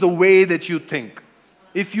change the way that you think.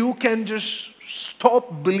 If you can just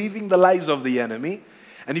stop believing the lies of the enemy,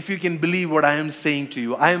 and if you can believe what I am saying to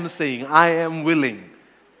you, I am saying, I am willing,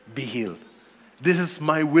 be healed. This is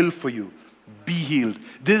my will for you, be healed.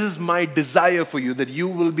 This is my desire for you, that you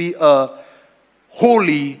will be a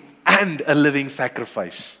holy and a living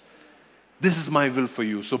sacrifice. This is my will for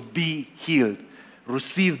you, so be healed.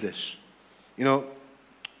 Receive this. You know,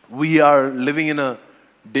 we are living in a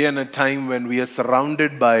day and a time when we are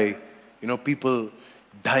surrounded by, people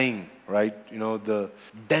dying. Right? The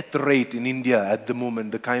death rate in India at the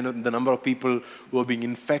moment, the number of people who are being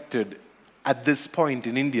infected at this point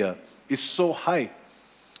in India is so high.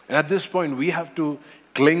 And at this point, we have to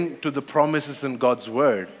cling to the promises in God's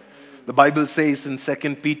word. The Bible says in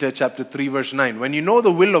 2 Peter chapter 3, verse 9, when you know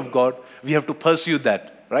the will of God, we have to pursue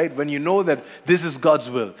that. Right? When you know that this is God's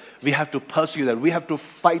will, we have to pursue that. We have to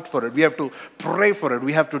fight for it. We have to pray for it.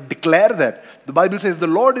 We have to declare that. The Bible says the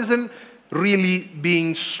Lord isn't really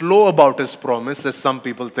being slow about his promise, as some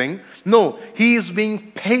people think. No, he is being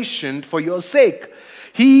patient for your sake.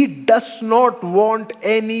 He does not want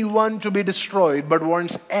anyone to be destroyed, but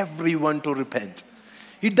wants everyone to repent.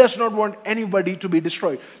 He does not want anybody to be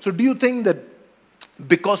destroyed. So do you think that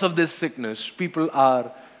because of this sickness, people are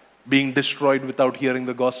being destroyed without hearing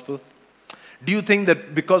the gospel? Do you think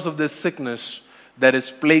that because of this sickness that is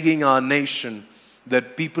plaguing our nation,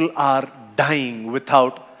 that people are dying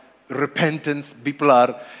without repentance? People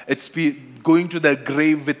are going to their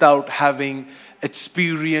grave without having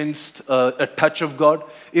experienced a touch of God?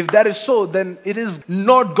 If that is so, then it is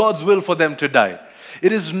not God's will for them to die.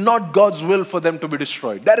 It is not God's will for them to be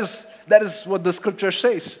destroyed. That is what the scripture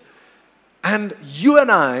says. And you and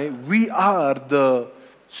I, we are the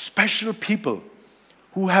special people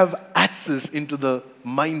who have access into the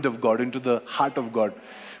mind of God, into the heart of God.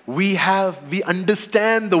 We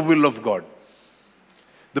understand the will of God.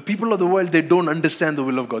 The people of the world, they don't understand the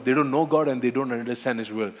will of God. They don't know God and they don't understand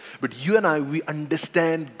his will. But you and I, we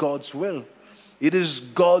understand God's will. It is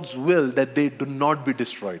God's will that they do not be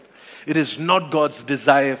destroyed. It is not God's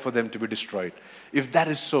desire for them to be destroyed. If that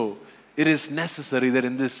is so, it is necessary that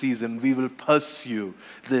in this season we will pursue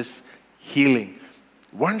this healing.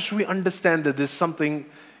 Once we understand that this something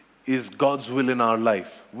is God's will in our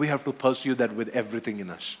life, we have to pursue that with everything in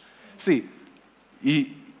us. See,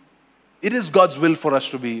 it is God's will for us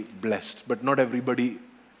to be blessed, but not everybody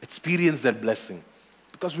experience that blessing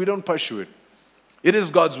because we don't pursue it. It is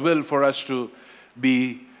God's will for us to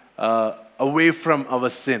be away from our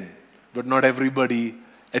sin, but not everybody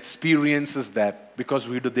experiences that because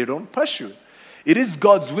they don't pursue it. It is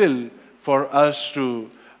God's will for us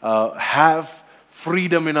to have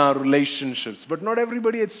freedom in our relationships, but not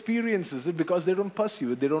everybody experiences it because they don't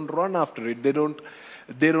pursue it. They don't run after it. They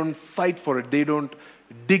don't fight for it. They don't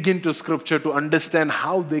dig into scripture to understand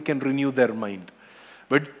how they can renew their mind.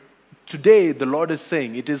 But today the Lord is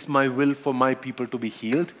saying, it is my will for my people to be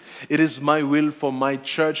healed. It is my will for my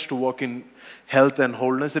church to walk in health and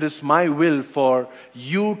wholeness. It is my will for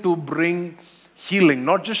you to bring healing,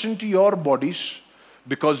 not just into your bodies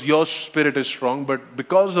because your spirit is strong, but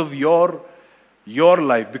because of your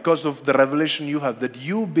life, because of the revelation you have, that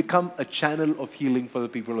you become a channel of healing for the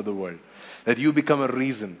people of the world, that you become a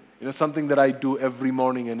reason. Something that I do every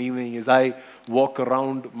morning and evening is I walk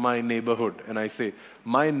around my neighborhood and I say,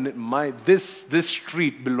 this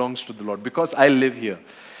street belongs to the Lord. Because I live here,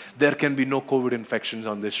 there can be no COVID infections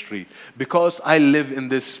on this street. Because I live in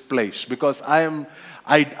this place, because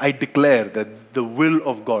I declare that the will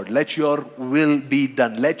of God, let your will be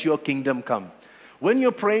done, let your kingdom come. When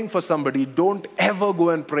you're praying for somebody, don't ever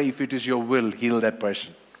go and pray, if it is your will, heal that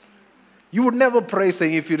person. You would never pray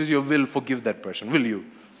saying, if it is your will, forgive that person, will you?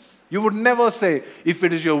 You would never say, if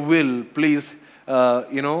it is your will, please,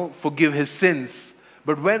 forgive his sins.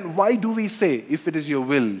 But why do we say, if it is your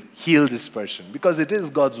will, heal this person? Because it is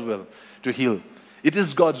God's will to heal. It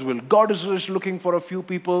is God's will. God is just looking for a few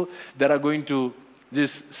people that are going to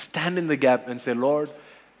just stand in the gap and say, Lord,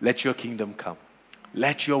 let your kingdom come.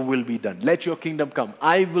 Let your will be done. Let your kingdom come.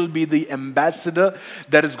 I will be the ambassador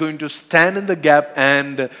that is going to stand in the gap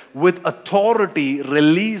and with authority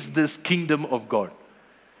release this kingdom of God.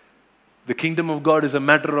 The kingdom of God is a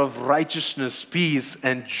matter of righteousness, peace,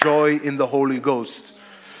 and joy in the Holy Ghost.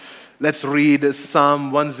 Let's read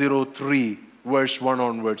Psalm 103, verse 1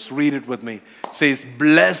 onwards. Read it with me. It says,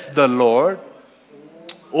 bless the Lord,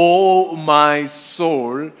 O my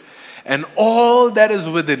soul, and all that is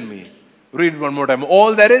within me. Read one more time.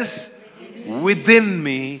 All that is within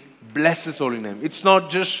me, bless his holy name. It's not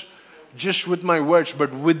just with my words,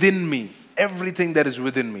 but within me. Everything that is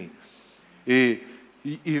within me.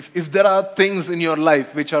 If there are things in your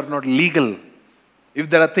life which are not legal, if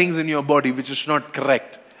there are things in your body which is not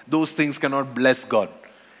correct, those things cannot bless God.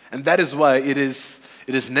 And that is why it is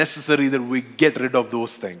necessary that we get rid of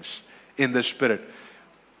those things in the spirit.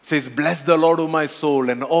 It says, bless the Lord, O my soul,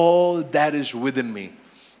 and all that is within me.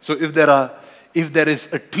 So if there is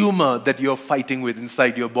a tumor that you're fighting with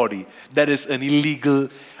inside your body, that is an illegal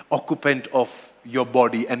occupant of your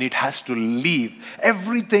body and it has to leave.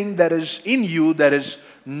 Everything that is in you that is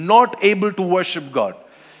not able to worship God.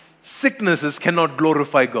 Sicknesses cannot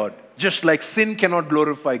glorify God. Just like sin cannot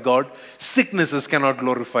glorify God, sicknesses cannot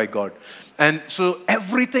glorify God. And so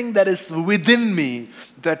everything that is within me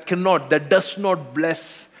that does not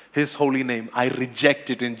bless his holy name, I reject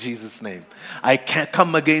it in Jesus' name. I can't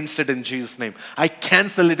come against it in Jesus' name. I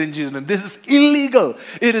cancel it in Jesus' name. This is illegal.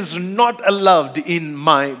 It is not allowed in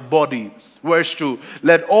my body. Verse 2,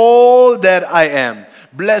 let all that I am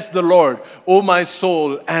bless the Lord, O my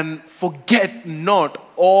soul, and forget not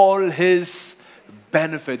all his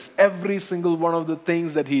benefits. Every single one of the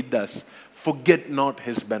things that he does, forget not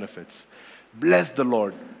his benefits. Bless the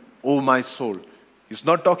Lord, O my soul. He's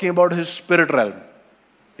not talking about his spirit realm.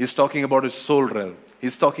 He's talking about his soul realm.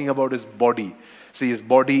 He's talking about his body. See, his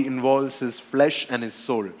body involves his flesh and his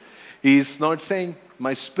soul. He's not saying,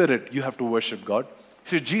 my spirit, you have to worship God.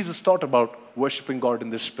 See, Jesus taught about worshiping God in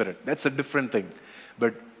the spirit. That's a different thing.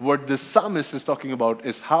 But what the psalmist is talking about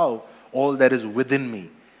is how all that is within me,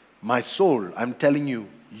 my soul, I'm telling you,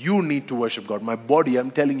 you need to worship God. My body, I'm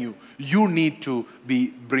telling you, you need to be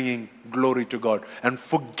bringing glory to God. And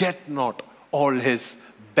forget not all his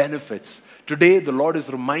benefits. Today, the Lord is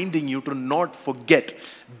reminding you to not forget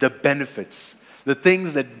the benefits, the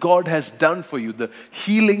things that God has done for you, the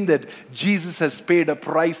healing that Jesus has paid a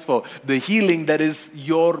price for, the healing that is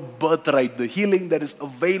your birthright, the healing that is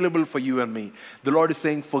available for you and me. The Lord is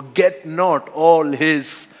saying, forget not all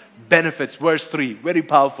his benefits. Verse 3, very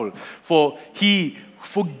powerful. For he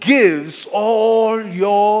forgives all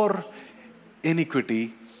your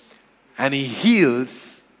iniquity and he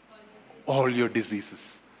heals all your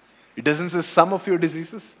diseases. It doesn't say some of your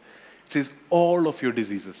diseases. It says all of your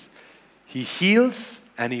diseases. He heals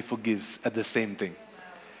and he forgives at the same thing.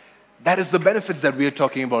 That is the benefits that we are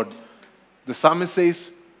talking about. The psalmist says,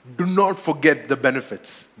 do not forget the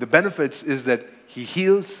benefits. The benefits is that he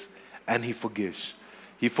heals and he forgives.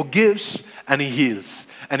 He forgives and he heals.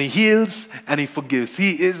 And he heals and he forgives.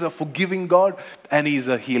 He is a forgiving God and he is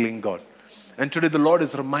a healing God. And today the Lord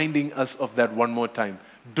is reminding us of that one more time.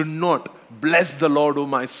 Do not bless the Lord, O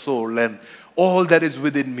my soul, and all that is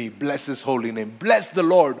within me, bless his holy name. Bless the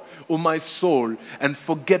Lord, O my soul, and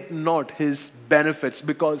forget not his benefits,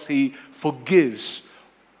 because he forgives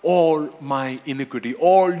all my iniquity,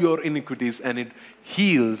 all your iniquities, and it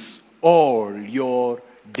heals all your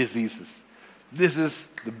diseases. This is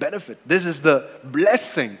the benefit. This is the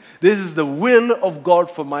blessing. This is the will of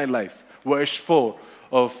God for my life. Verse 4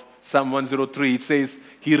 of Psalm 103, it says,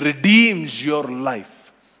 he redeems your life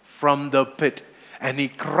from the pit, and he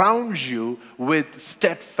crowns you with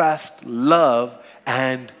steadfast love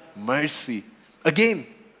and mercy. Again,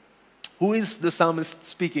 who is the psalmist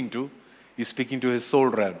speaking to? He's speaking to his soul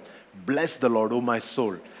realm. Bless the Lord, O my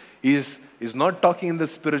soul. He's not talking in the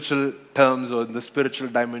spiritual terms or in the spiritual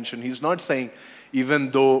dimension. He's not saying,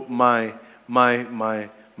 even though my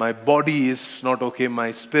body is not okay,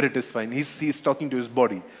 my spirit is fine. He's talking to his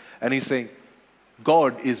body. And he's saying,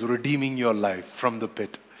 God is redeeming your life from the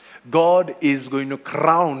pit. God is going to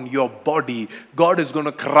crown your body. God is going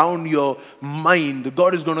to crown your mind.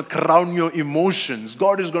 God is going to crown your emotions.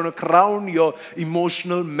 God is going to crown your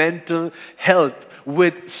emotional, mental health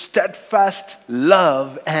with steadfast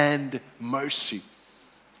love and mercy.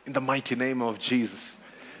 In the mighty name of Jesus.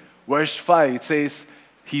 Verse 5, it says,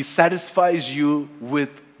 He satisfies you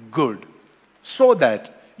with good, so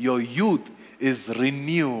that your youth is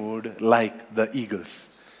renewed like the eagles.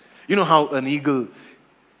 You know how an eagle,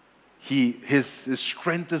 his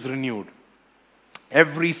strength is renewed.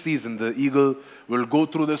 Every season, the eagle will go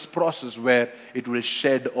through this process where it will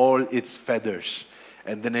shed all its feathers.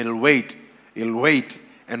 And then it'll wait and wait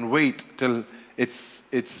till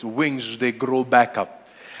its wings, they grow back up.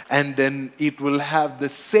 And then it will have the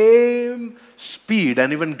same speed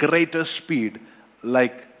and even greater speed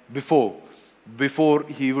like before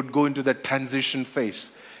he would go into that transition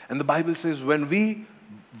phase. And the Bible says when we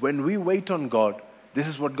wait on God, this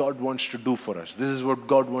is what God wants to do for us. This is what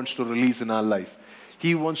God wants to release in our life.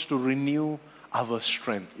 He wants to renew our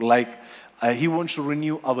strength. He wants to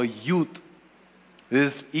renew our youth.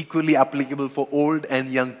 This is equally applicable for old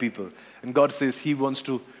and young people. And God says He wants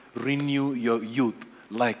to renew your youth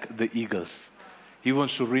like the eagles. He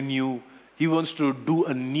wants to renew. He wants to do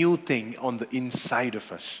a new thing on the inside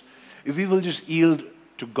of us. If we will just yield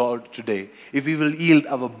to God today, if we will yield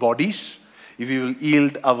our bodies, if we will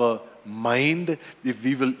yield our mind, if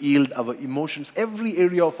we will yield our emotions, every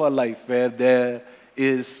area of our life where there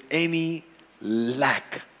is any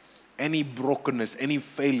lack, any brokenness, any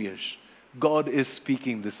failures, God is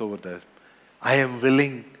speaking this over there. I am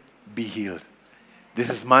willing, be healed. This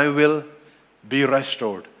is my will, be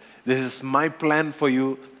restored. This is my plan for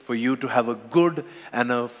you to have a good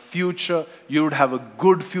and a future. You would have a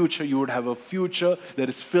good future. You would have a future that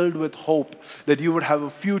is filled with hope. That you would have a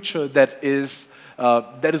future that is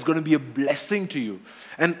going to be a blessing to you.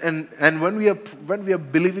 And when we are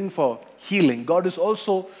believing for healing, God is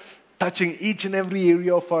also touching each and every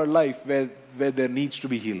area of our life where there needs to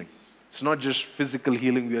be healing. It's not just physical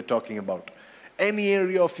healing we are talking about. Any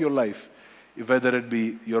area of your life, whether it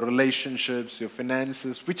be your relationships, your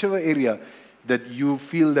finances, whichever area that you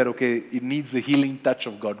feel that, okay, it needs the healing touch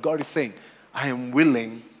of God. God is saying, I am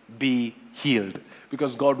willing, be healed.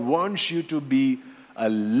 Because God wants you to be a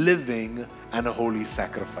living and a holy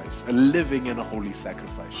sacrifice. A living and a holy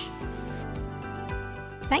sacrifice.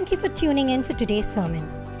 Thank you for tuning in for today's sermon.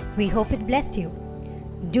 We hope it blessed you.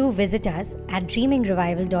 Do visit us at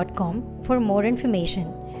dreamingrevival.com for more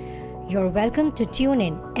information. You're welcome to tune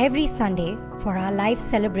in every Sunday for our live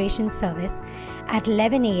celebration service at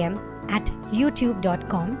 11 a.m. at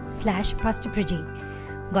youtube.com/Pastor Priji.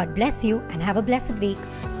 God bless you and have a blessed week.